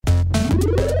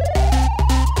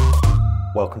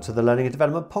Welcome to the Learning and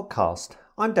Development Podcast.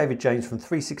 I'm David James from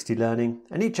 360 Learning,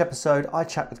 and each episode I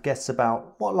chat with guests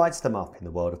about what lights them up in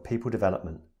the world of people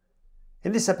development.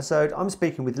 In this episode, I'm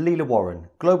speaking with Lila Warren,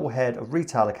 Global Head of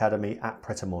Retail Academy at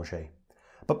Pret Manger.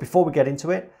 But before we get into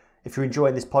it, if you're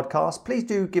enjoying this podcast, please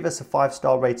do give us a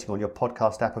 5-star rating on your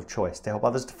podcast app of choice to help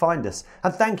others to find us,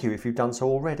 and thank you if you've done so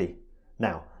already.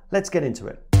 Now, let's get into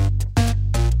it.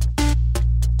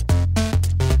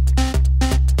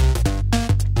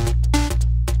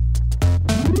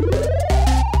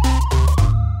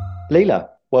 Lila,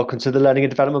 welcome to the Learning and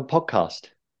Development Podcast.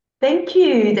 Thank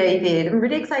you, David. I'm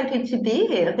really excited to be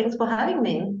here. Thanks for having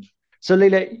me. So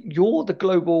Lila, you're the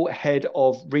Global Head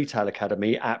of Retail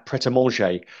Academy at Pret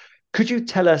Manger. Could you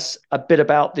tell us a bit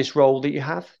about this role that you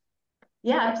have?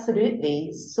 Yeah,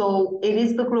 absolutely. So it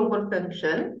is the global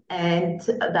function, and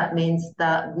that means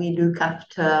that we look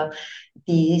after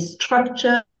the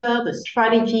structure, the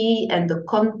strategy, and the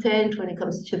content when it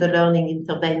comes to the learning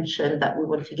intervention that we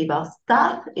want to give our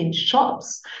staff in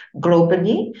shops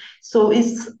globally. So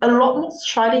it's a lot more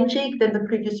strategic than the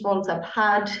previous roles I've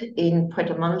had in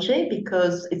Pret a Manger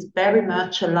because it's very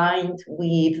much aligned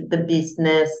with the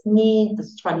business need, the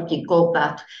strategic goal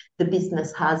that the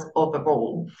business has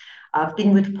overall. I've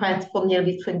been with Pret for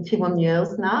nearly 21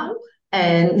 years now,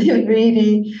 and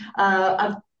really,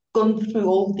 I've gone through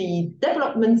all the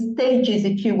development stages,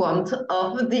 if you want,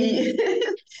 of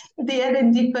the the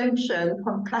L&D function,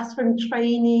 from classroom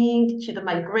training to the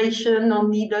migration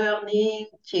on e-learning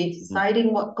to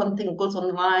deciding what content goes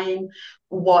online,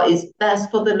 what is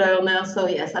best for the learner. So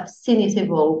yes, I've seen it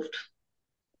evolve.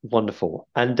 Wonderful.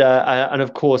 And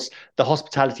of course, the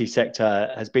hospitality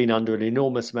sector has been under an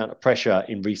enormous amount of pressure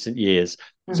in recent years.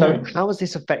 So Mhm. how has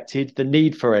this affected the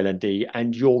need for L&D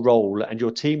and your role and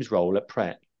your team's role at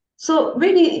Pret? So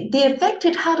really, the effect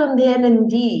it had on the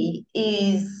L&D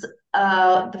is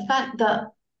the fact that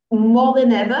more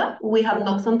than ever, we have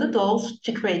knocks on the doors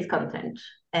to create content.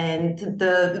 And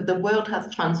the world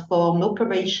has transformed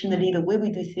operationally. The way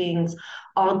we do things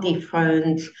are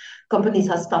different. Companies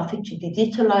have started to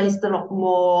digitalize a lot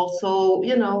more. So,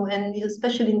 and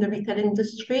especially in the retail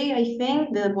industry, I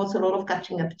think there was a lot of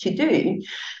catching up to do.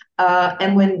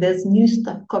 And when there's new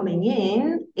stuff coming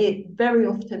in, it very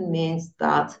often means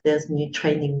that there's new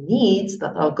training needs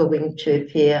that are going to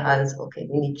appear as, okay,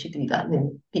 we need to do that.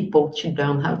 And people should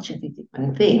learn how to do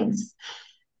different things.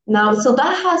 Now, so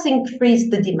that has increased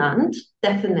the demand,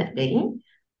 definitely.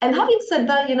 And having said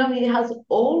that, it has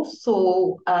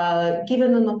also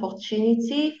given an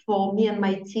opportunity for me and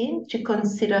my team to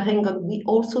consider, hang on, we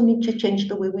also need to change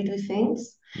the way we do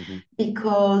things Mhm.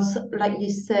 because, like you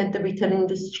said, the retail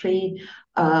industry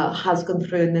has gone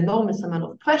through an enormous amount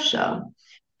of pressure,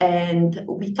 and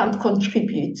we can't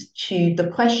contribute to the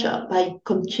pressure by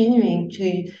continuing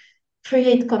to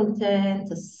create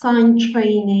content, assign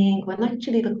training, when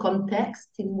actually the context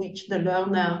in which the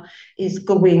learner is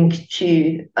going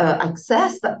to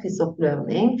access that piece of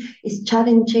learning is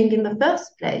challenging in the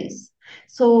first place.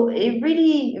 So it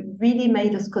really, really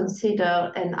made us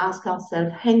consider and ask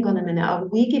ourselves, hang on a minute, are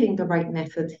we giving the right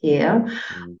method here?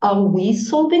 Mm, Are we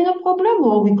solving a problem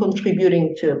or are we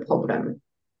contributing to a problem?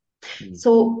 mm,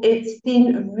 So it's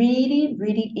been really,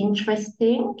 really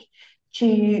interesting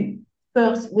to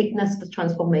first witness the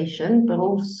transformation, but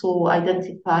also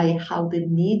identify how the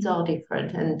needs are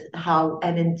different and how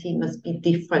L&T must be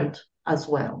different as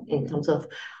well in terms of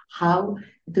how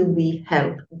do we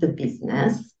help the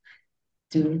business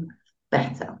do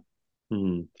better.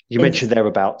 mm. You mentioned It's, there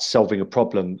about solving a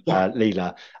problem, yeah,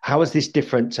 Lila. How is this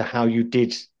different to how you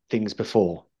did things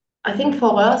before? I think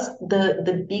for us,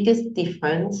 the biggest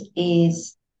difference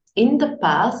is in the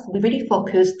past, we really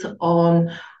focused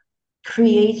on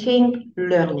creating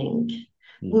learning.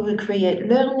 We Mm, will create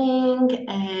learning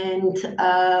and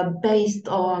based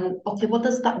on, okay, what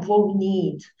does that role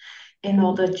need in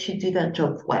order to do that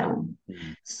job well?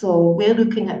 mm, So we're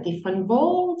looking at different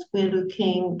roles, we're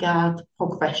looking at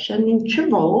progression into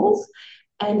roles,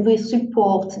 and we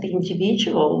support the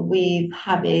individual with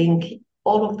having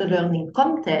all of the learning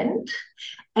content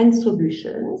and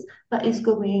solutions that is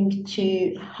going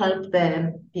to help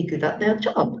them be good at their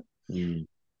job. mm.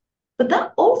 But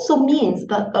that also means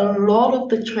that a lot of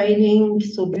the training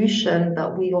solution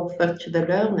that we offer to the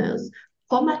learners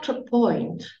come at a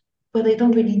point where they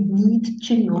don't really need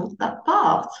to know that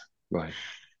part. Right.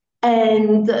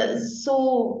 And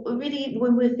so, really,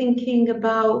 when we're thinking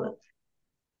about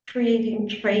creating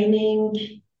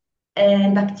training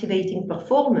and activating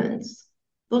performance,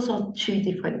 those are two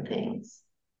different things.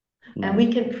 And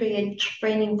we can create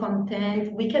training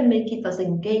content. We can make it as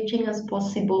engaging as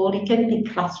possible. It can be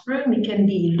classroom, it can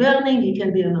be learning, it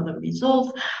can be another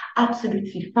resource.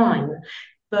 Absolutely fine.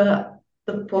 But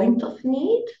the point of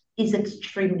need is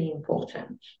extremely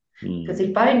important. Because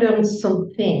if I learn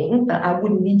something that I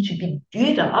would need to be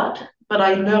good at, but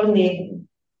I learn it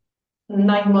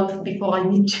 9 months before I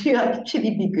need to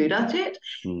actually be good at it,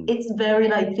 it's very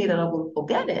likely that I will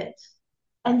forget it.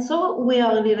 And so we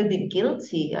are a little bit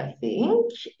guilty, I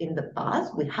think, in the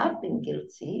past, we have been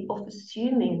guilty of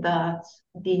assuming that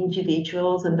the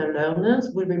individuals and the learners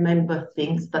will remember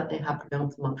things that they have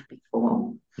learned the month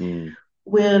before.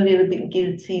 We're a little bit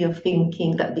guilty of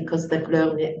thinking that because they've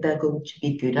learned it, they're going to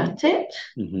be good at it.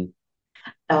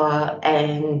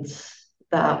 And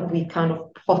that we kind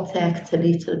of protect a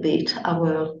little bit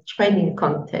our training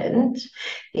content,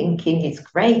 thinking it's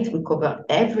great, we cover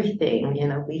everything,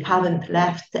 we haven't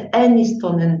left any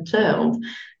stone unturned.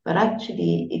 But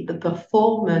actually, if the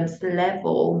performance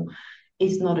level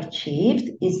is not achieved,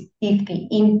 if the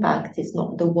impact is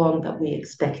not the one that we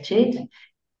expected,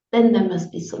 then there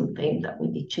must be something that we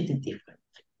need to do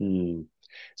different.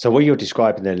 So what you're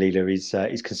describing there, Lila,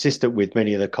 is consistent with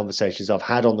many of the conversations I've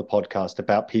had on the podcast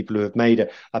about people who have made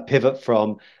a pivot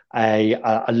from a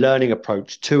learning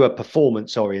approach to a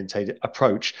performance-oriented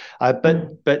approach.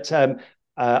 But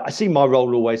I see my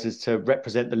role always as to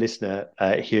represent the listener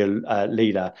here,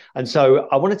 Lila. And so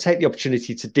I want to take the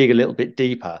opportunity to dig a little bit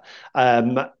deeper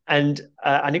and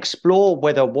explore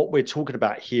whether what we're talking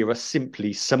about here are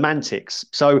simply semantics.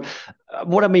 So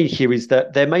what I mean here is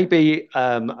that there may be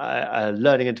a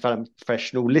learning and development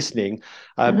professional listening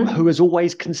who has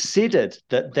always considered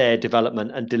that their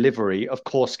development and delivery of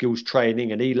core skills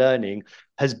training and e-learning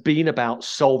has been about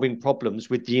solving problems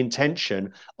with the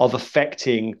intention of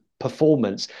affecting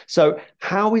performance. So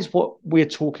how is what we're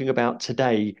talking about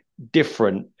today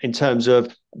different in terms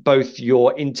of both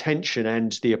your intention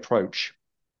and the approach?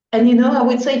 And I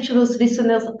would say to those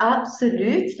listeners,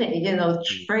 absolutely,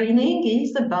 training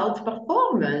is about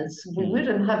performance. We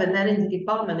wouldn't have an L&D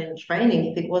department in training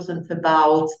if it wasn't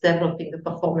about developing the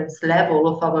performance level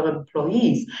of our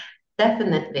employees.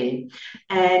 Definitely.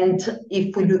 And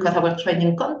if we look at our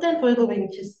training content, we're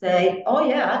going to say, oh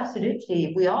yeah,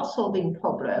 absolutely. We are solving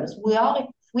problems. We are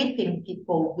equipping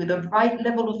people with the right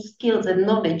level of skills and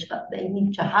knowledge that they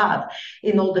need to have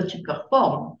in order to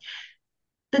perform.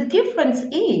 The difference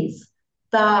is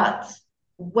that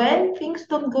when things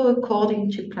don't go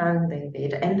according to plan,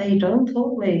 David, and they don't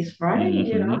always, right?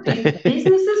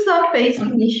 Businesses are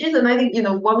facing issues, and I think,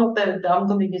 one of them, I'm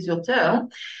going to use your term,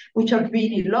 which I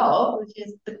really love, which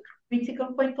is the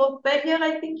critical point of failure,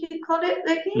 I think you call it,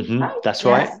 right? That's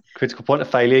right. Critical point of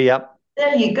failure, yeah.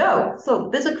 There you go. So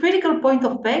there's a critical point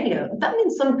of failure. That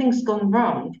means something's gone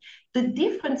wrong. The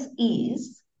difference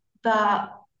is that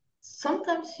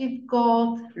sometimes you've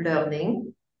got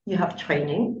learning, you have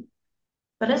training,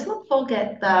 but let's not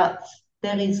forget that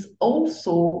there is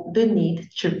also the need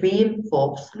to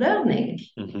reinforce learning.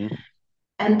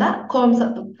 And that comes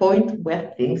at the point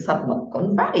where things have not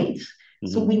gone right.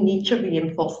 So we need to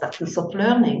reinforce that piece of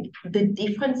learning. The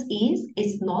difference is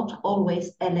it's not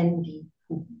always L&D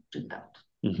who do that.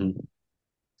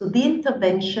 So the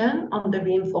intervention on the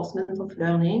reinforcement of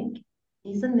learning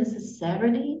isn't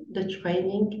necessarily the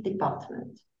training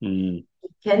department. It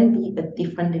can be a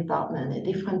different department, a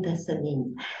different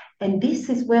SME. And this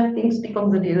is where things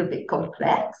become a little bit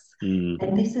complex.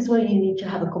 And this is where you need to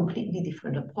have a completely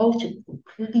different approach, a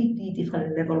completely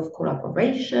different level of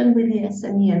collaboration with the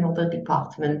SME and other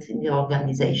departments in the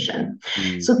organization.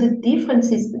 So the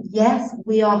difference is, yes,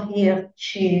 we are here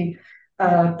to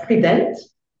prevent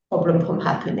problem from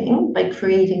happening by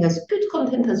creating as good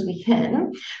content as we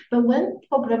can. But when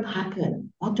problem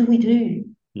happen, what do we do?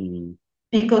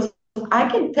 Because I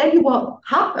can tell you what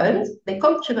happens. They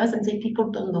come to us and say, people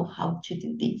don't know how to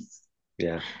do this.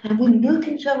 And we look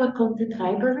into our content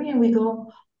library and we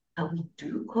go, oh, we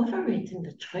do cover it in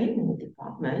the training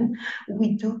department.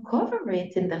 We do cover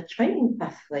it in the training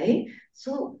pathway.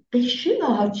 So they should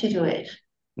know how to do it.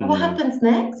 And what happens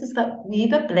next is that we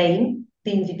either blame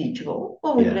the individual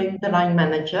or we blame the line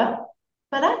manager.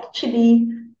 But actually,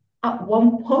 at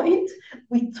one point,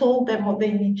 we told them what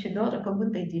they need to know,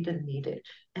 but they didn't need it.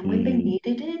 And when they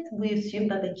needed it, we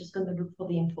assumed that they're just going to look for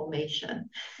the information.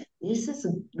 This is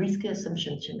a risky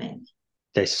assumption to make.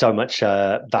 There's so much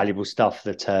valuable stuff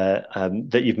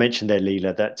that you've mentioned there,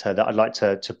 Lila, that I'd like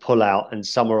to pull out and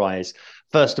summarize.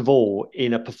 First of all,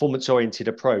 in a performance-oriented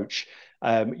approach,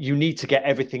 you need to get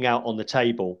everything out on the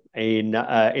table. In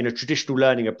a traditional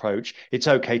learning approach, it's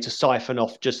okay to siphon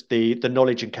off just the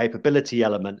knowledge and capability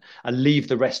element and leave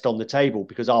the rest on the table,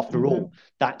 because after all,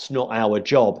 that's not our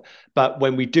job. But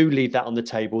when we do leave that on the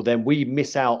table, then we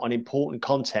miss out on important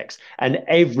context. And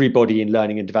everybody in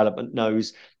learning and development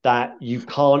knows that you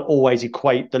can't always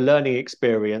equate the learning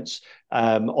experience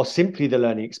or simply the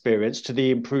learning experience to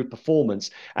the improved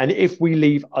performance. And if we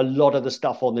leave a lot of the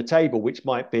stuff on the table, which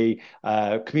might be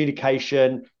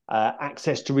communication,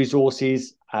 access to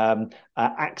resources,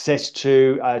 access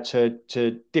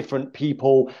to different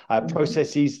people,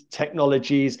 processes,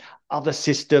 technologies, other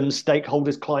systems,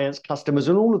 stakeholders, clients, customers,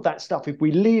 and all of that stuff. If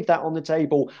we leave that on the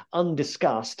table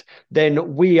undiscussed,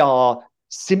 then we are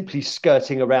simply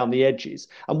skirting around the edges.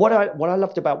 And what I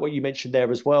loved about what you mentioned there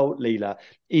as well, Lila,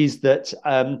 is that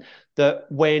that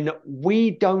when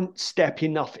we don't step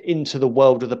enough into the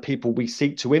world of the people we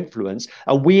seek to influence,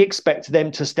 and we expect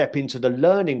them to step into the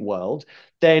learning world,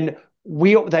 then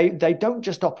they don't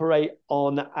just operate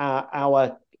on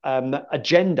our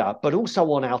agenda, but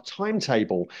also on our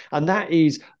timetable. And that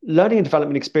is, learning and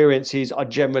development experiences are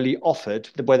generally offered,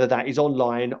 whether that is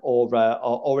online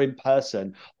or in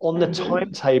person, on the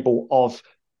timetable of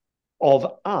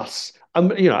us.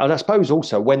 And I suppose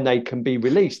also when they can be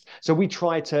released. So we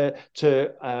try to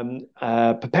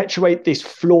perpetuate this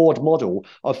flawed model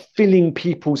of filling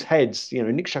people's heads.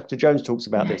 Nick Shackleton-Jones talks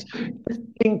about this,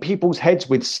 filling people's heads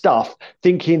with stuff,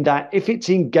 thinking that if it's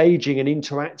engaging and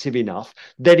interactive enough,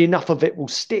 then enough of it will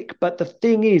stick. But the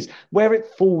thing is, where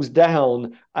it falls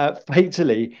down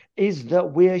fatally is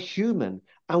that we're human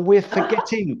and we're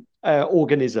forgetting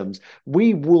organisms.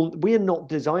 We are not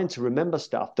designed to remember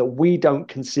stuff that we don't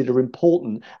consider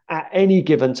important at any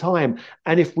given time.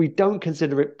 And if we don't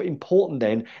consider it important,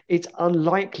 then it's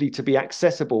unlikely to be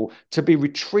accessible, to be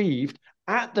retrieved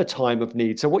at the time of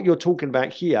need. So what you're talking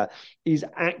about here is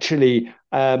actually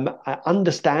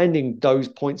understanding those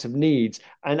points of needs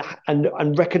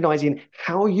and recognizing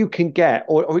how you can get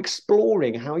or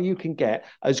exploring how you can get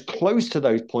as close to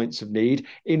those points of need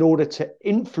in order to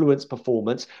influence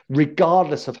performance,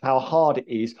 regardless of how hard it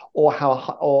is or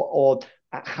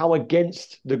how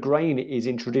against the grain it is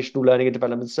in traditional learning and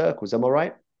development circles. Am I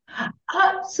right?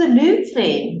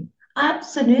 Absolutely.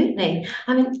 Absolutely.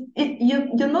 I mean,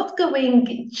 you're not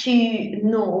going to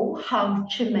know how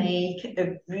to make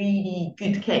a really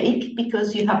good cake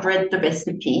because you have read the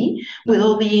recipe with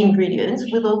all the ingredients,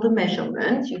 with all the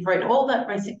measurements. You've read all that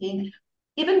recipe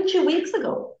even 2 weeks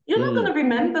ago. You're not going to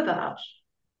remember that.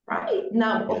 Right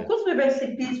now, of course, with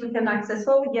recipes, we can access,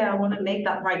 oh, yeah, I want to make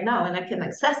that right now, and I can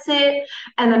access it,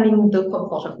 and I'm in the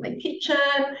comfort of my kitchen,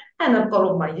 and I've got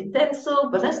all my utensils.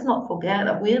 But let's not forget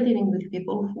that we're dealing with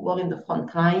people who are in the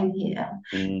front line here.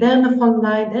 They're in the front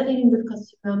line, they're dealing with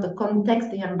customers, the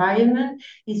context, the environment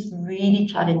is really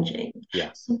challenging. Yeah.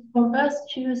 So for us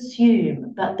to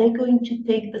assume that they're going to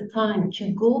take the time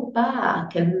to go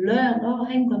back and learn, oh,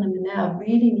 hang on a minute, I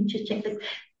really need to check this.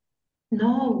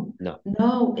 No, No.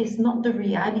 no, it's not the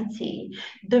reality.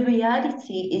 The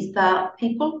reality is that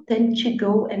people tend to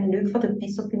go and look for the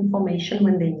piece of information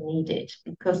when they need it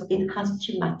because it has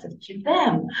to matter to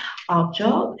them. Our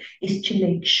job is to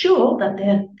make sure that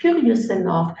they're curious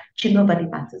enough to know that it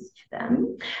matters to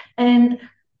them and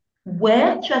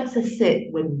where to access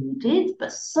it when needed.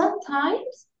 But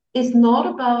sometimes it's not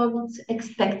about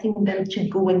expecting them to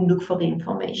go and look for the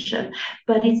information,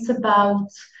 but it's about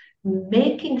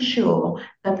making sure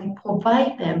that we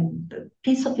provide them the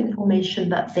piece of information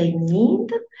that they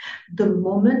need the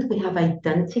moment we have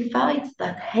identified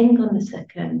that, hang on a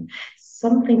second,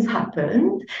 something's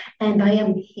happened, and I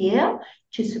am here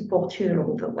to support you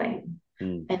along the way.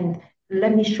 And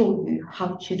let me show you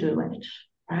how to do it,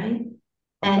 right?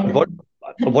 And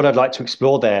And what I'd like to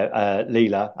explore there,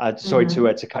 Lila, sorry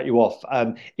to cut you off,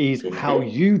 is it's how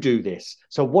good. you do this.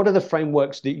 So, what are the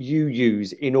frameworks that you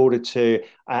use in order to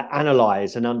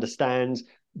analyze and understand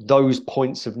those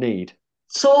points of need?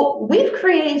 So we've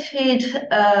created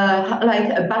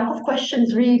like a bank of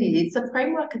questions, really. It's a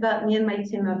framework that me and my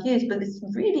team have used, but it's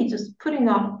really just putting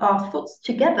our thoughts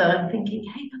together and thinking,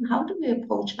 hey, how do we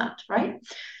approach that, right?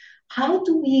 How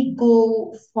do we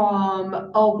go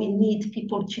from, oh, we need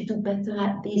people to do better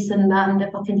at this and that, and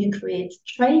therefore can you create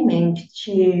training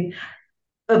to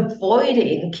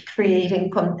avoiding creating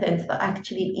content that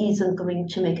actually isn't going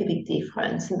to make a big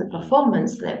difference in the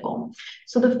performance level.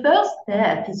 So the first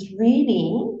step is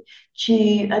really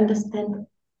to understand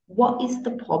what is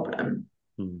the problem?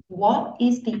 What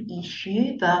is the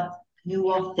issue that you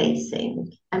are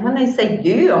facing, and when I say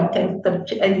you, I'm thinking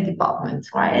to any department,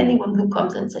 right? Anyone who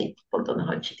comes and say, people don't know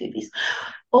how to do this.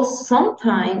 Or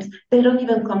sometimes they don't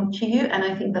even come to you, and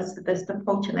I think that's the best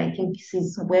approach, and I think this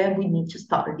is where we need to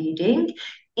start leading,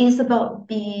 is about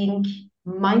being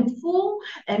mindful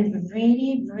and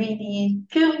really, really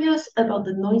curious about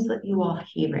the noise that you are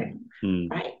hearing,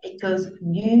 right? Because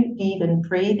you live and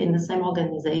breathe in the same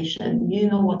organization, you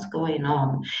know what's going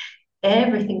on.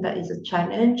 Everything that is a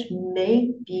challenge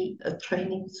may be a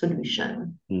training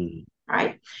solution,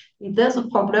 right? If there's a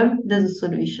problem, there's a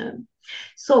solution.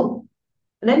 So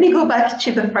let me go back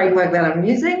to the framework that I'm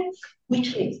using,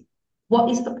 which is what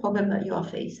is the problem that you are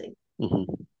facing?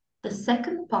 The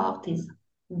second part is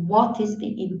what is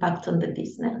the impact on the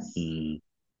business?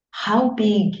 How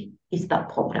big is that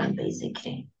problem,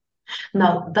 basically?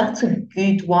 Now, that's a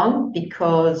good one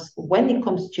because when it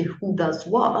comes to who does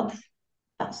what,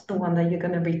 that's the one that you're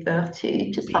going to refer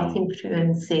to start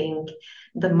influencing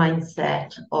the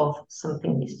mindset of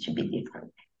something needs to be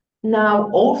different. Now,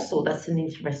 also, that's an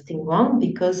interesting one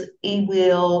because it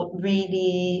will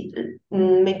really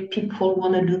make people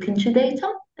want to look into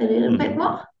data a little bit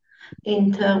more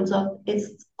in terms of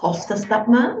it's cost us that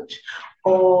much,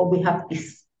 or we have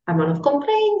this amount of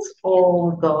complaints, or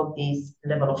we've got this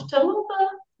level of turnover.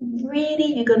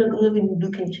 Really, you're going to go and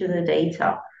look into the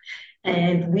data.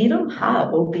 And we don't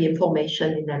have all the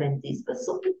information in L&Ds, but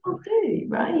some people do,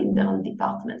 right, in their own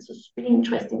departments. So it's really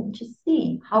interesting to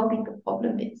see how big the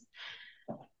problem is.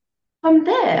 From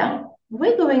there,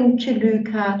 we're going to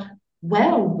look at,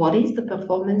 well, what is the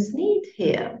performance need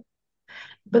here?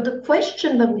 But the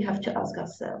question that we have to ask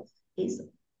ourselves is,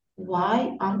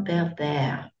 why aren't they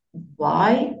there?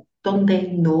 Why don't they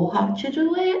know how to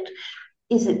do it?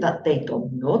 Is it that they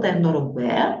don't know, they're not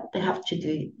aware, they have to do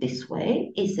it this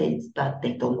way? Is it that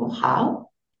they don't know how?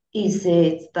 Is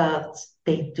it that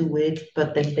they do it,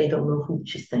 but then they don't know who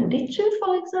to send it to,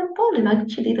 for example, and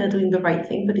actually they're doing the right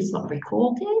thing, but it's not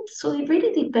recorded? So it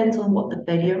really depends on what the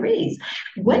failure is.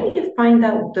 When you find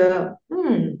out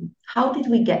how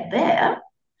did we get there,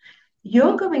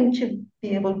 you're going to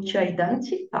be able to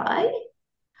identify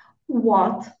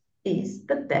what is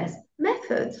the best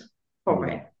method for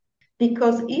it.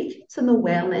 Because if it's an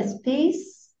awareness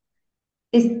piece,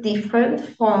 it's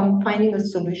different from finding a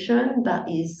solution that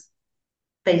is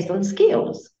based on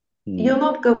skills. You're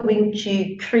not going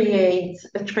to create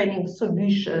a training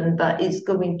solution that is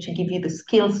going to give you the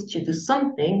skills to do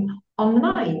something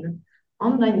online.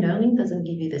 Online learning doesn't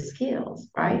give you the skills,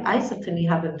 right? I certainly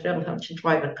haven't learned how to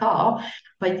drive a car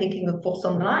by taking a course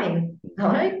online,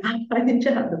 right? I need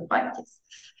to have the practice.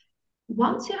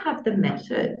 Once you have the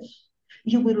method,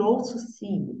 you will also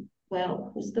see, well,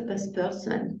 who's the best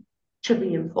person to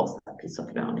reinforce that piece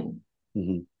of learning?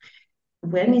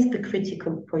 When is the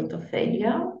critical point of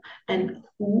failure, and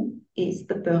who is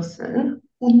the person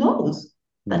who knows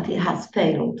that it has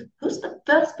failed? Who's the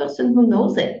first person who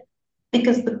knows it?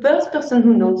 Because the first person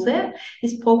who knows it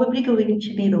is probably going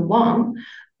to be the one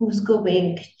who's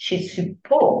going to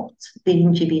support the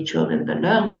individual and the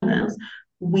learners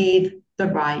with the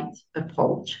right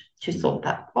approach to solve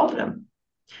that problem.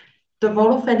 The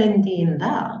role of L&D in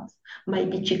that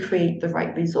might be to create the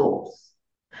right resource.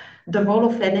 The role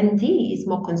of L&D is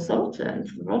more consultant.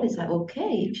 The role is like,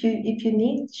 okay, if you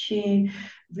need to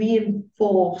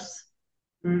reinforce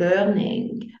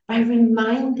learning by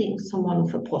reminding someone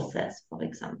of a process, for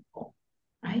example,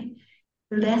 right?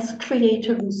 Let's create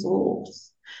a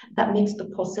resource that makes the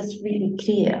process really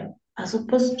clear, as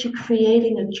opposed to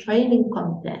creating a training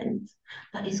content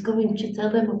that is going to tell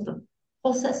them of the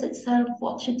process itself,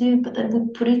 what to do, but then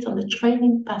we put it on the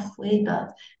training pathway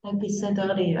that, like we said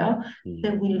earlier,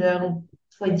 that we learn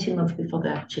 20 months before they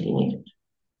actually need it.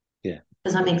 Yeah.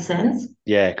 Does that make sense?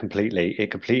 Yeah, completely. It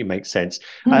completely makes sense.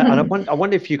 And I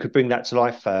wonder if you could bring that to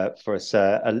life for us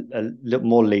a little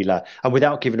more, Lila, and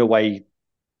without giving away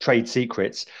trade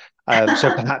secrets.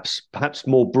 So perhaps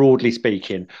more broadly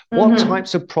speaking, what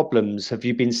types of problems have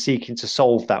you been seeking to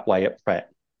solve that way at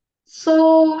Pret?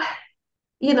 So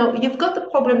you've got the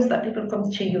problems that people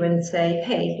come to you and say,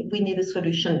 hey, we need a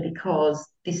solution because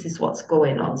this is what's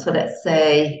going on. So let's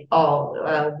say,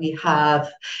 we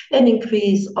have an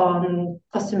increase on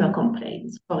customer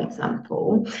complaints, for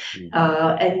example,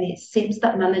 and it seems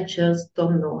that managers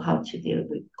don't know how to deal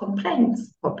with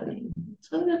complaints properly.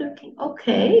 So we're looking,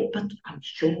 okay, but I'm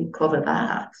sure we cover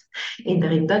that in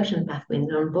the induction pathway, in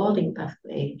the onboarding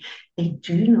pathway. They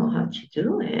do know how to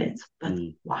do it, but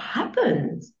what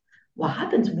happens? What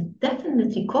happens? We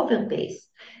definitely covered this.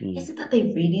 Is it that they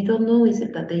really don't know? Is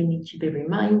it that they need to be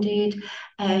reminded?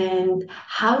 And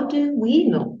how do we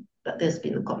know that there's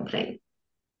been a complaint?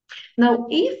 Now,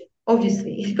 if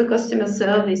obviously, if the customer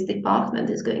service department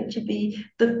is going to be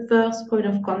the first point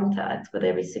of contact when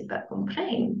they receive that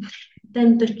complaint,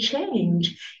 then the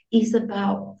change is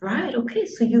about, right, okay,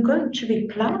 so you're going to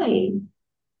reply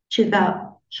to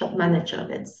that shop manager,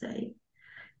 let's say,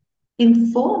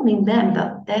 informing them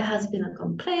that there has been a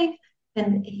complaint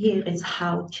and here is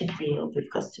how to deal with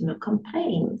customer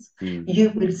complaints.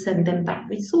 You will send them that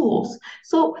resource.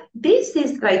 So this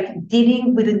is like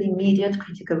dealing with an immediate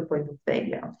critical point of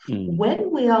failure.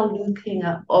 When we are looking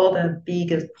at other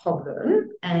bigger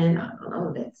problems, and I don't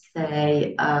know, let's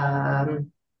say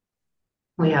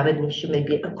we have an issue,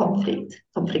 maybe a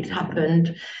conflict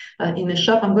happened in a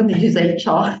shop. I'm going to use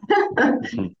HR.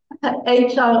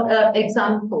 HR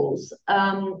examples.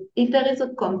 If there is a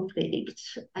conflict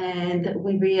and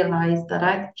we realize that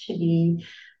actually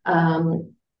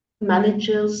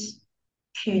managers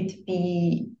could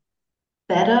be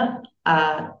better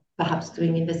at perhaps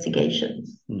doing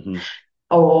investigations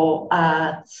or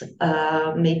at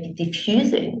maybe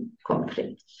diffusing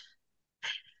conflict,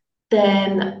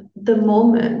 then the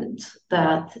moment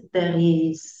that there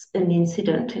is an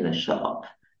incident in a shop,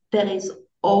 there is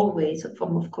always a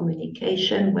form of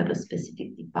communication with a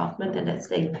specific department, and let's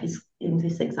say in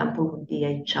this example would be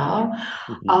HR,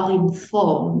 are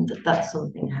informed that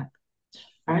something happened,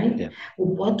 right? Yeah.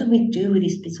 What do we do with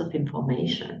this piece of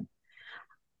information?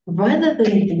 Rather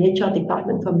than the HR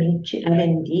department coming to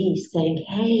L&D saying,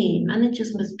 hey,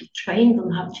 managers must be trained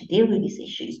on how to deal with these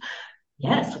issues.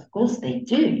 Yes, of course they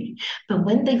do. But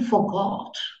when they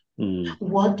forgot,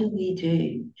 what do we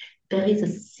do? There is a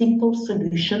simple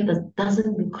solution that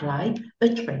doesn't look like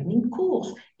a training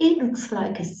course. It looks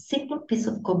like a simple piece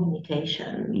of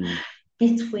communication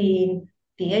between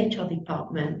the HR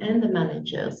department and the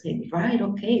manager saying, right,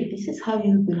 okay, this is how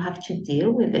you will have to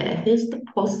deal with it. Here's the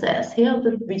process. Here are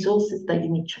the resources that you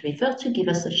need to refer to. Give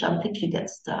us a shout if you get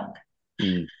stuck.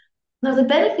 Now, the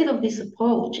benefit of this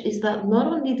approach is that not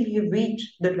only do you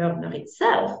reach the learner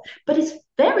itself, but it's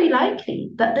very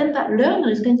likely that then that learner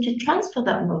is going to transfer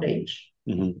that knowledge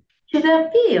to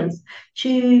their peers,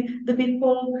 to the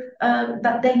people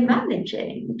that they're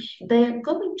managing. They're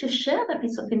going to share that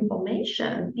piece of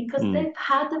information because they've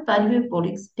had a valuable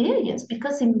experience,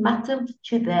 because it mattered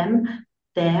to them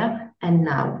there and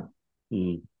now.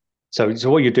 So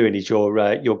what you're doing is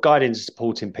you're guiding and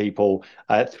supporting people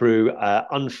through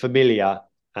unfamiliar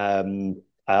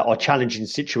or challenging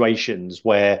situations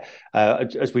where,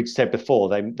 as we said before,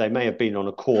 they may have been on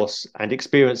a course and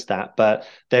experienced that, but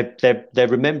they're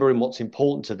remembering what's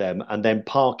important to them and then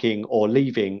parking or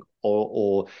leaving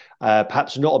or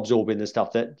perhaps not absorbing the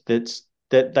stuff that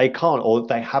they can't or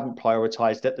they haven't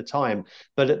prioritized at the time.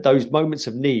 But at those moments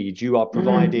of need, you are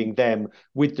providing them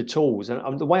with the tools.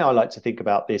 And the way I like to think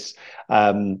about this,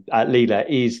 Lila,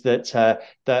 is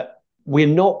that we're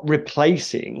not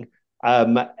replacing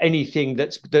anything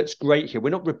that's great here.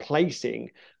 We're not replacing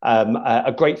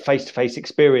a great face-to-face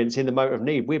experience in the moment of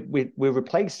need. We're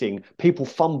replacing people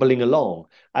fumbling along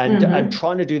and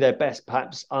trying to do their best,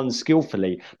 perhaps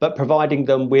unskillfully, but providing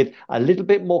them with a little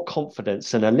bit more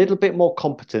confidence and a little bit more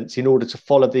competence in order to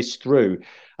follow this through.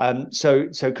 So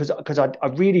because I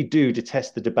really do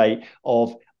detest the debate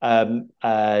of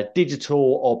digital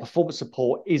or performance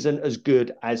support isn't as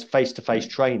good as face-to-face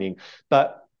training,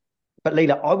 but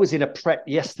Lila, I was in a Pret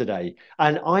yesterday,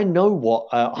 and I know what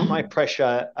a high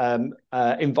pressure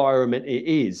environment it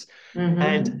is,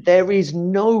 and there is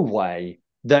no way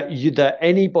that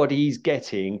anybody's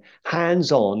getting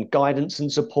hands-on guidance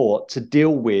and support to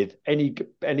deal with any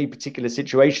particular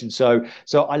situation. So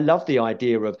I love the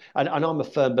idea of, and I'm a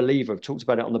firm believer. I've talked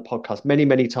about it on the podcast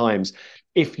many times.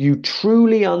 If you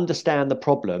truly understand the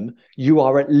problem, you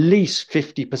are at least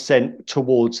 50%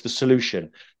 towards the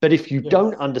solution. But if you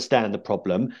don't understand the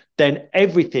problem, then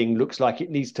everything looks like it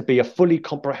needs to be a fully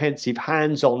comprehensive,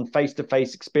 hands-on,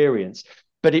 face-to-face experience.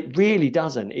 But it really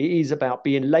doesn't. It is about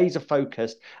being laser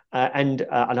focused. And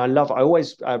I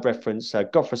always reference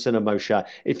Goffreson and Moshe.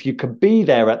 If you can be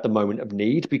there at the moment of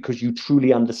need because you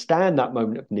truly understand that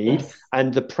moment of need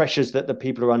and the pressures that the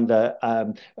people are under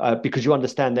because you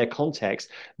understand their context,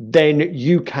 then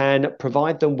you can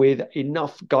provide them with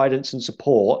enough guidance and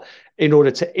support in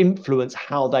order to influence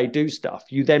how they do stuff.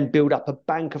 You then build up a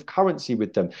bank of currency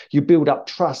with them. You build up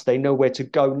trust. They know where to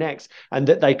go next and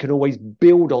that they can always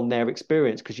build on their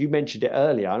experience, because you mentioned it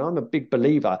earlier, and I'm a big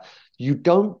believer. You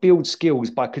don't build skills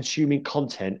by consuming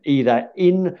content either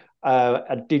in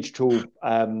a digital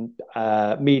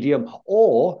medium,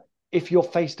 or if you're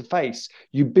face-to-face,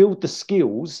 you build the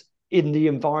skills in the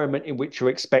environment in which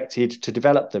you're expected to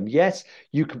develop them. Yes,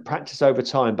 you can practice over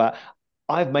time, but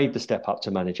I've made the step up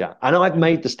to manager, and I've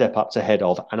made the step up to head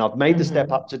of, and I've made the step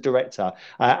Mm-hmm. up to director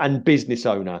and business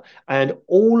owner, and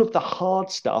all of the hard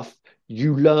stuff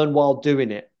you learn while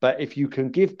doing it. But if you can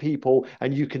give people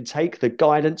and you can take the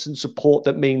guidance and support,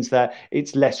 that means that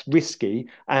it's less risky,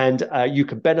 and you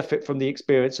can benefit from the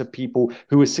experience of people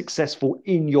who are successful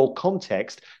in your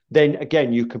context, then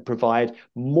again, you can provide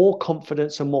more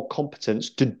confidence and more competence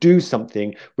to do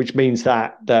something, which means that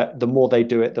the more they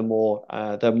do it, the more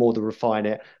they refine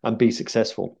it and be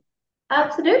successful.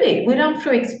 Absolutely. We learn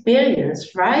through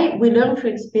experience, right? We learn through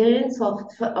experience well,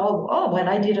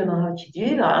 I didn't know how to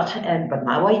do that, but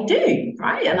now I do,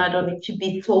 right? And I don't need to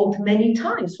be told many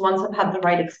times once I've had the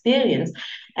right experience.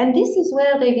 And this is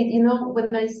where, David,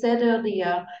 when I said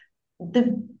earlier, the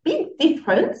big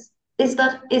difference is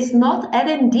that it's not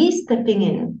L&D stepping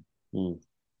Mm.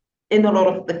 in a lot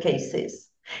of the cases.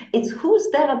 It's who's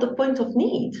there at the point of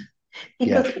need.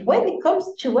 Yeah. Because when it comes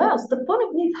to us, the point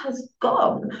of need has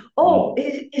gone. Mm. Oh,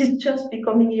 it's just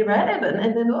becoming irrelevant.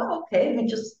 And then, oh, okay, we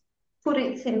just put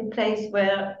it in place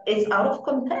where it's out of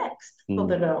context for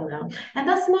the Mm. learner. And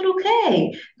that's not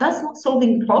okay. That's not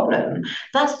solving problem.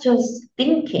 That's just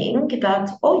thinking that,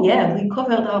 oh yeah, we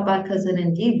covered our back as an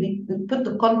ND. We put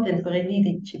the content where it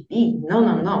needed to be. No,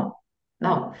 no, no.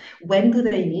 No. When do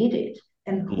they need it?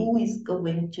 And Mm. who is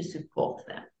going to support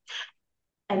them?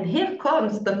 And here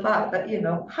comes the fact that,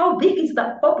 how big is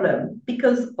that problem?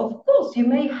 Because, of course, you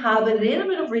may have a little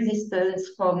bit of resistance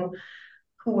from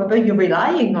whoever you're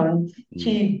relying on Mm.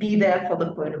 to be there for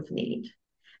the point of need.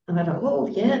 And I thought, oh,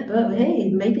 yeah, but hey,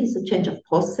 maybe it's a change of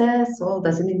process, or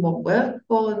does it need more work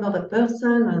for another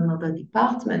person, another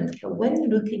department? But when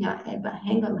you're looking at, hey, but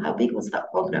hang on, how big was that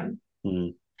problem?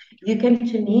 Mm. You came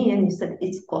to me and you said,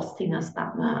 it's costing us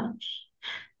that much.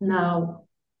 Now,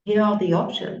 here are the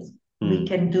options. We Mm.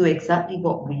 can do exactly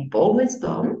what we've always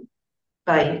done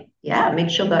by, yeah,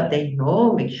 make sure that they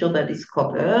know, make sure that it's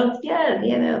covered. Yeah,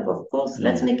 yeah, of course,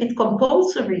 let's Mm. make it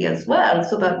compulsory as well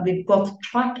so that we've got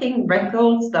tracking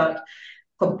records that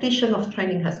completion of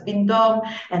training has been done.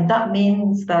 And that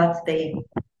means that they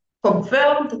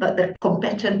confirmed that they're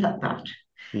competent at that.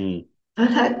 Mm.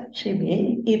 But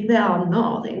actually, if they are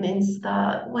not, it means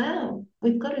that, well,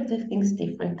 we've got to do things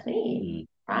differently, Mm.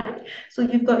 right? So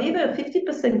you've got either a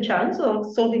 50% chance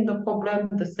of solving the problem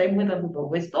the same way that we've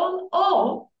always done,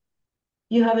 or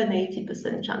you have an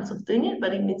 80% chance of doing it,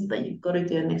 but it means that you've got to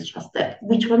do an extra step.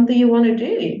 Which one do you want to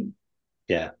do,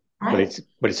 Yeah. Well, right?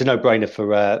 it's a no-brainer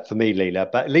for me, Lila.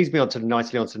 But it leads me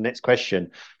nicely on to the next question,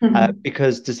 Mhm.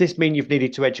 because does this mean you've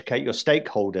needed to educate your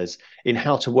stakeholders in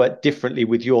how to work differently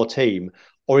with your team,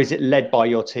 or is it led by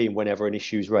your team whenever an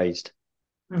issue is raised?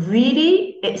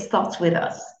 Really, it starts with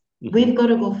us. Hmm. We've got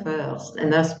to go first,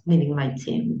 and that's meaning my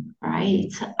team,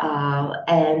 right?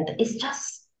 And it's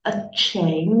just a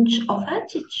change of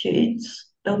attitudes,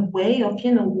 a way of,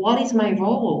 what is my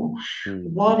role?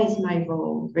 Mm. What is my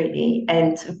role, really?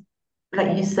 And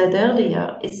like you said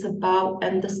earlier, it's about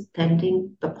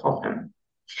understanding the problem.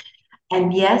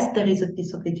 And yes, there is a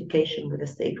piece of education with the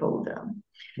stakeholder.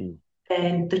 Mm.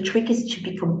 And the trick is to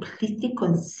be completely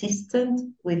consistent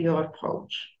with your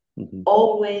approach, Hmm.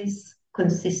 always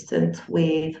consistent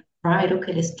with, right,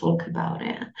 okay, let's talk about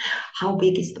it. How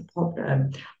big is the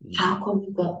problem? Mm. How come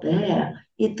we got there?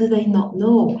 Do they not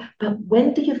know? But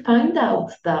when do you find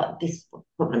out that this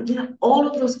problem? All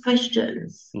of those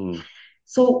questions. Mm.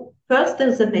 So first,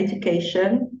 there's an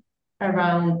education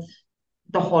around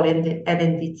the whole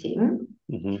L&D team.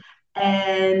 Hmm.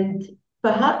 And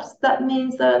perhaps that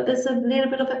means that there's a little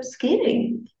bit of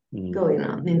upskilling Mm. going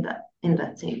on in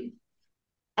that team.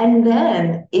 And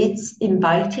then it's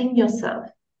inviting yourself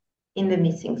in the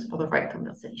meetings for the right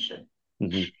conversation.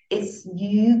 Hmm. It's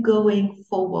you going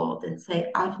forward and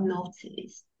say, I've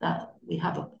noticed that we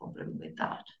have a problem with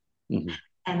that. Hmm.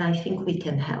 And I think we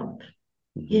can help.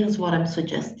 Hmm. Here's what I'm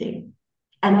suggesting.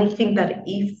 And I think that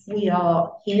if we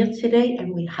are here today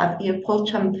and we have the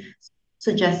approach I'm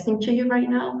suggesting to you right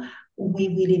now, we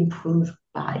will improve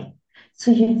by. So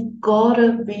you've got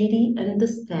to really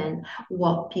understand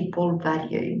what people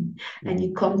value and Hmm.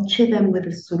 you come to them with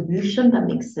a solution that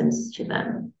makes sense to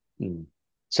them. Mm.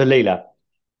 So, Leila,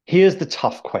 here's the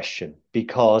tough question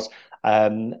because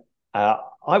um, uh,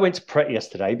 I went to Pret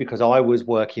yesterday because I was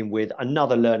working with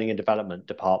another learning and development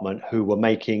department who were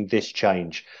making this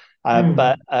change. Mm,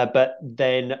 But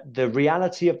then the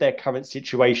reality of their current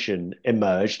situation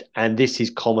emerged, and this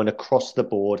is common across the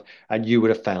board, and you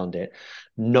would have found it.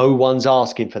 No one's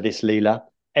asking for this, Leila.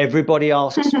 Everybody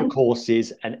asks for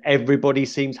courses, and everybody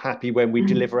seems happy when we mm,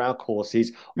 deliver our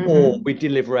courses or mhm, we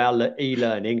deliver our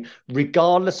e-learning,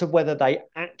 regardless of whether they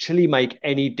actually make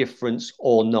any difference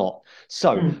or not.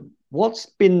 So, mm. what's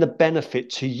been the benefit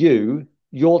to you,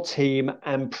 your team,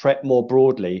 and Pret more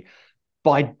broadly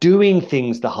by doing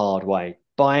things the hard way,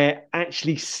 by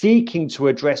actually seeking to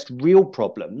address real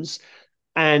problems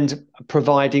and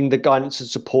providing the guidance and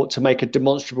support to make a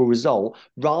demonstrable result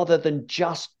rather than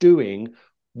just doing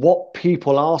what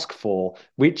people ask for,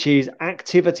 which is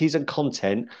activities and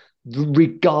content,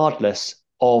 regardless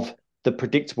of the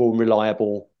predictable and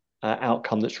reliable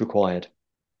outcome that's required?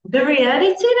 The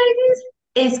reality, ladies,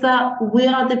 is that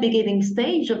we're at the beginning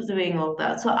stage of doing all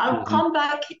that. So I'll Mm-hmm. come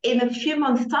back in a few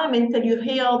months' time and tell you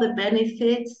here are the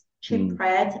benefits to Mm-hmm.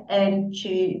 Pret and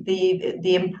to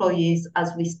the employees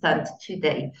as we stand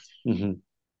today. Mm-hmm.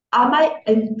 Am I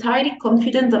entirely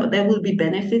confident that there will be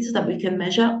benefits that we can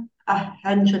measure? 100%.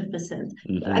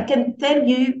 But I Mm-hmm. can tell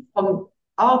you from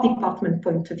our department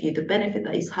point of view, the benefit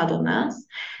that it's had on us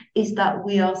is that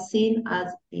we are seen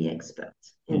as the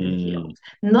experts in the Mm. field,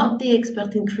 not the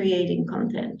expert in creating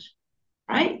content,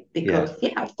 right? Yeah. Because,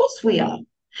 yeah, of course we are.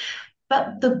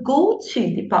 But the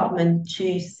go-to department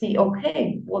to see,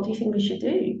 okay, what do you think we should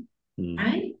do, Mm.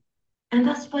 right? And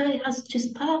that's where it has to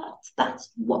start. That's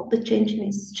what the change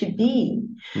needs to be.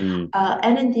 Mm.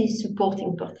 L&D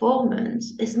supporting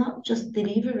performance is not just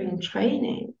delivering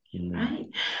training, Mm. right?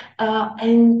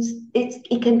 And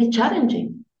it can be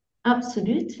challenging,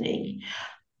 absolutely.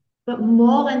 But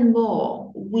more and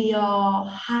more, we are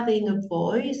having a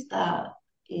voice that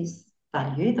is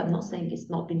valued. I'm not saying it's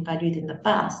not been valued in the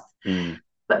past, Mm.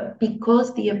 but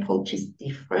because the approach is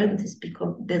different,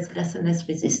 there's less and less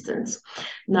resistance.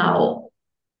 Now,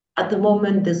 at the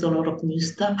moment, there's a lot of new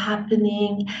stuff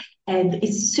happening, and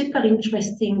it's super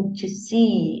interesting to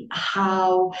see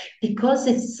how, because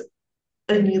it's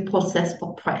a new process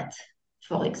for Pret,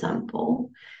 for example,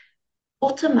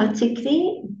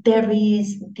 automatically there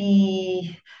is the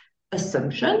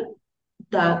assumption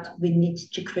that we need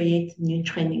to create new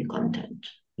training content.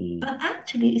 Mm. But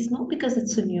actually, it's not because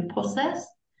it's a new process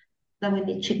that we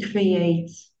need to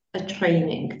create a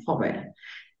training for it,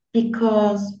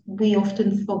 because we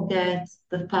often forget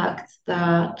the fact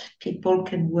that people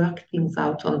can work things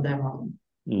out on their own.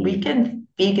 We Mm. can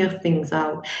figure things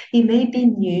out. It may be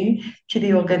new to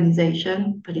the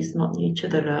organization, but it's not new to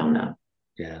the learner,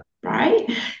 Yeah. right?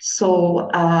 So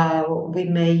we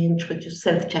may introduce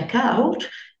self-checkout,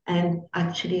 and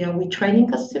actually, are we training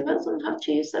customers on how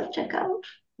to use self-checkout?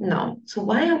 No. So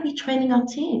why are we training our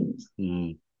teams?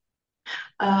 Mm.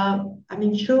 I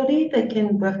mean, surely they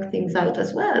can work things out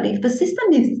as well. If the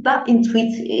system is that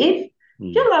intuitive,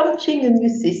 Mm. you're launching a new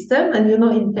system and you're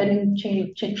not intending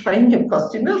to train your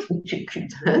customers, which you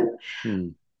could.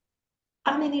 Mm.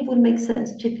 I mean, it would make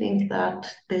sense to think that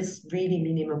there's really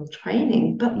minimum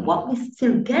training, but Mm. what we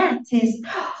still get is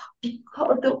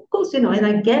because, of course, and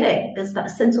I get it. There's that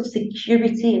sense of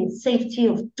security and safety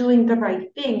of doing the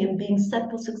right thing and being set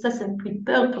for success and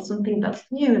prepared for something that's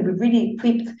new, and we really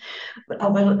equipped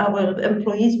our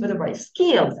employees with the right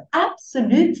skills.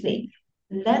 Absolutely.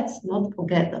 Let's not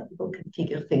forget that people can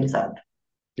figure things out,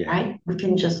 Yeah. right? We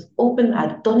can just open,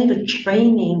 I don't need a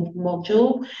training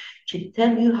module to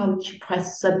tell you how to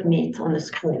press submit on the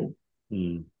screen.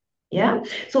 Mm. Yeah.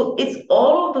 So it's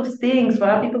all of those things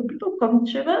where people come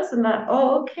to us and like,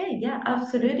 oh, okay, yeah,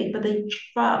 absolutely. But they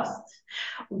trust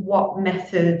what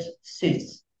method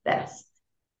suits best.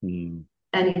 Mm.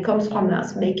 And it comes from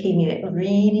us making it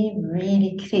really,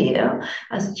 really clear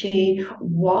as to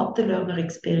what the learner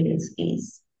experience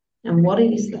is and what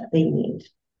it is that they need.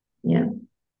 Yeah.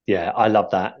 Yeah, I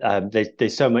love that.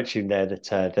 There's so much in there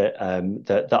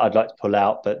that I'd like to pull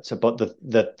out, but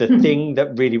the thing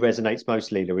that really resonates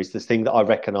most, Lila, is this thing that I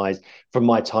recognise from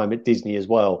my time at Disney as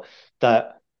well.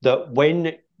 That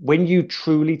when you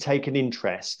truly take an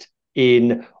interest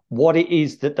in what it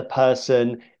is that the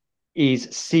person is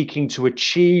seeking to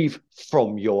achieve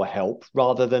from your help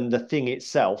rather than the thing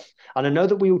itself. And I know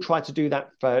that we all try to do that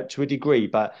to a degree,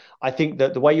 but I think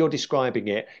that the way you're describing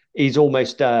it is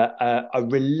almost a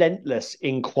relentless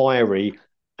inquiry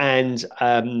and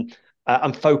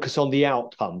focus on the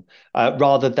outcome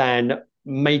rather than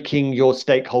making your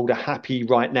stakeholder happy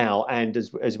right now. And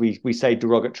as we say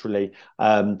derogatorily,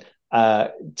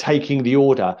 taking the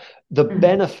order. The Mhm.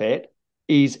 benefit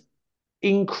is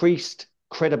increased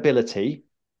credibility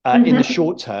in the Mhm.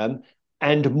 short term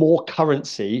and more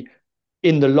currency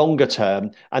in the longer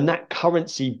term. And that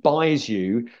currency buys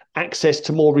you access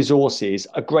to more resources,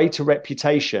 a greater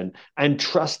reputation, and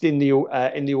trust in the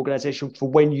organization for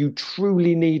when you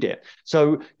truly need it.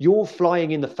 So you're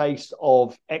flying in the face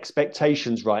of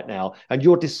expectations right now, and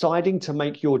you're deciding to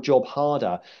make your job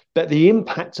harder. But the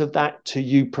impact of that to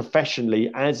you professionally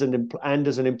as an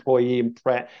employee in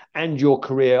Pret and your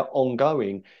career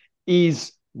ongoing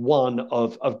is one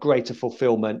of greater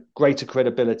fulfillment, greater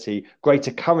credibility,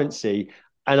 greater currency.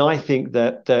 And I think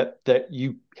that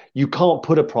you can't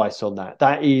put a price on that.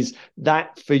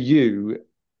 That for you,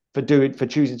 for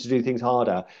choosing to do things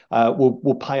harder,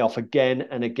 will pay off again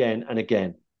and again and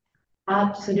again.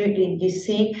 Absolutely. You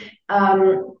see,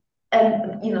 and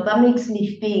that makes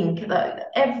me think that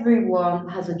everyone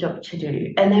has a job to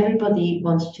do and everybody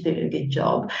wants to do a good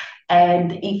job.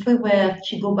 And if we were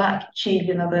to go back to,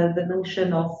 the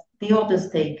notion of the orders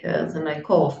takers, and of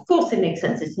course it makes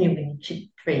sense, it's new, we need to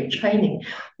create training.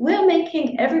 We're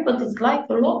making everybody's life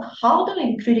a lot harder,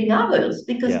 including ours,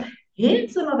 because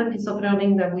here's another piece of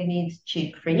learning that we need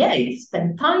to create,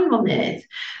 spend time on it,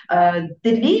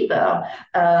 deliver.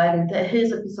 And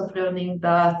here's a piece of learning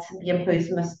that the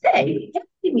employees must take.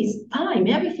 Everything is time,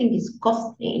 everything is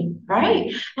costing,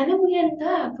 right? And then we end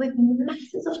up with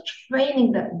masses of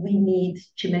training that we need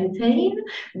to maintain,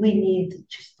 we need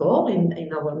to store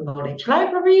in our knowledge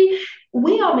library.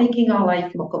 We are making our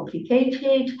life more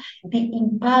complicated. The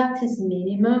impact is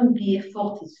minimum, the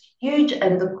effort is huge,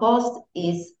 and the cost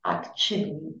is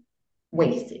actually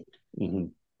wasted. Mm-hmm.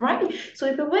 Right? So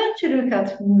if we were to look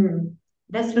at,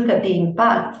 let's look at the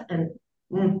impact and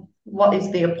what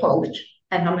is the approach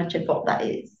and how much effort that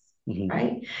is,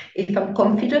 right? If I'm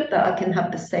confident that I can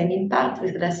have the same impact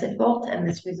with less effort and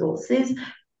less resources,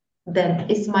 then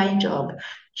it's my job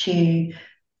to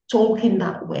talk in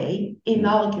that way,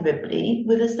 inarguably,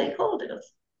 with the stakeholders.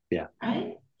 Yeah.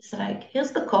 Right? It's like,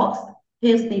 here's the cost,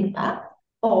 here's the impact,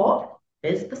 or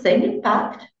here's the same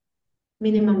impact,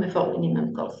 minimum effort,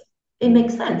 minimum cost. It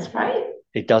makes sense, right?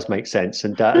 It does make sense.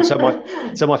 And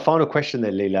so my final question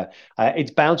then, Lila,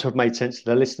 it's bound to have made sense to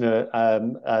the listener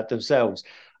themselves.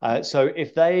 So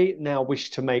if they now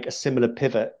wish to make a similar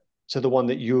pivot to the one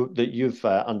that you've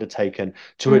undertaken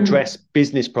to address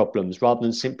business problems rather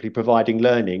than simply providing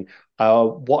learning,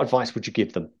 what advice would you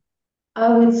give them?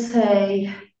 I would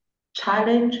say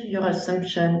challenge your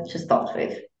assumption to start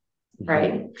with,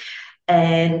 right?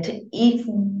 And if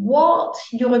what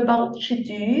you're about to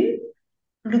do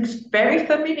looks very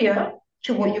familiar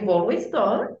to what you've always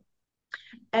done,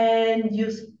 and you're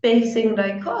facing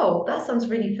like, oh, that sounds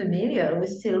really familiar, we're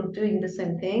still doing the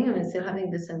same thing and we're still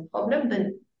having the same problem,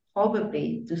 then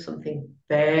probably do something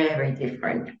very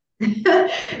different.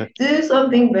 Do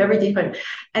something very different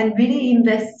and really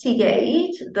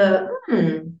investigate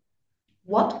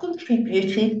what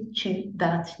contributed to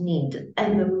that need.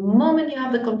 And the moment you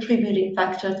have the contributing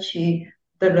factor to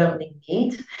the learning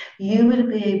need, you will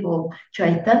be able to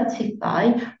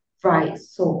identify, right,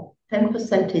 so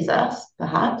 10% is us,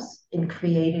 perhaps, in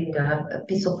creating a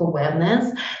piece of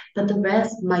awareness, but the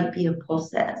rest might be a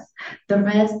process. The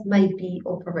rest might be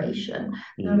operation.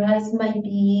 The rest might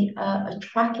be a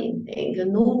tracking thing,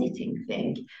 an auditing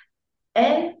thing.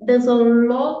 And there's a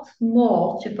lot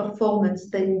more to performance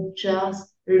than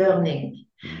just learning.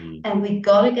 And we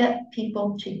got to get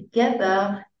people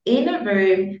together in a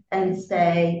room and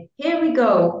say, here we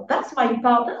go. That's my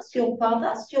part. That's your part.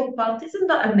 That's your part. Isn't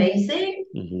that amazing?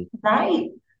 Right?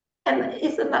 And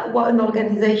isn't that what an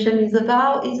organization is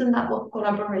about? Isn't that what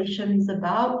collaboration is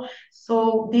about?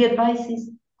 So the advice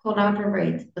is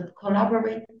collaborate, but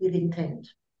collaborate with intent.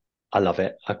 I love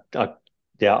it.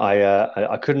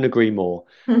 I couldn't agree more.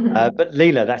 But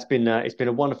Lila, it's been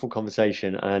a wonderful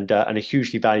conversation and a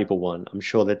hugely valuable one. I'm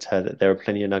sure that there are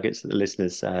plenty of nuggets that the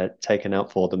listeners taken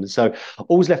out for them. So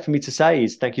all's left for me to say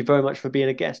is thank you very much for being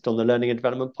a guest on the Learning and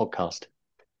Development Podcast.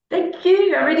 Thank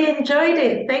you. I really enjoyed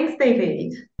it. Thanks,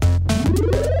 David.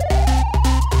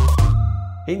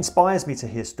 It inspires me to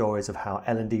hear stories of how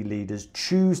L&D leaders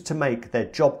choose to make their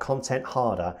job content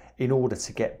harder in order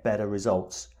to get better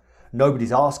results.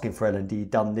 Nobody's asking for L&D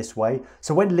done this way,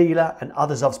 so when Lila and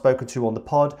others I've spoken to on the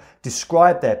pod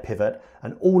describe their pivot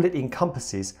and all it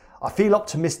encompasses, I feel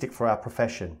optimistic for our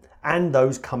profession and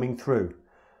those coming through.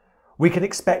 We can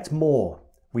expect more,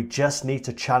 we just need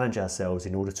to challenge ourselves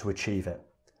in order to achieve it.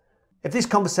 If this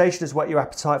conversation has whet your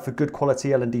appetite for good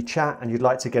quality L&D chat and you'd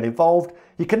like to get involved,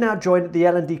 you can now join the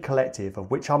L&D Collective,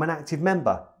 of which I'm an active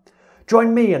member.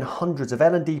 Join me and hundreds of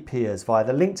L&D peers via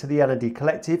the link to the L&D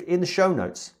Collective in the show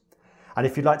notes. And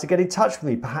if you'd like to get in touch with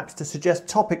me, perhaps to suggest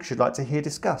topics you'd like to hear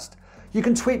discussed, you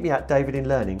can tweet me at David in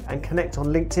Learning and connect on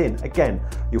LinkedIn. Again,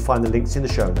 you'll find the links in the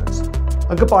show notes.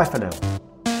 And goodbye for now.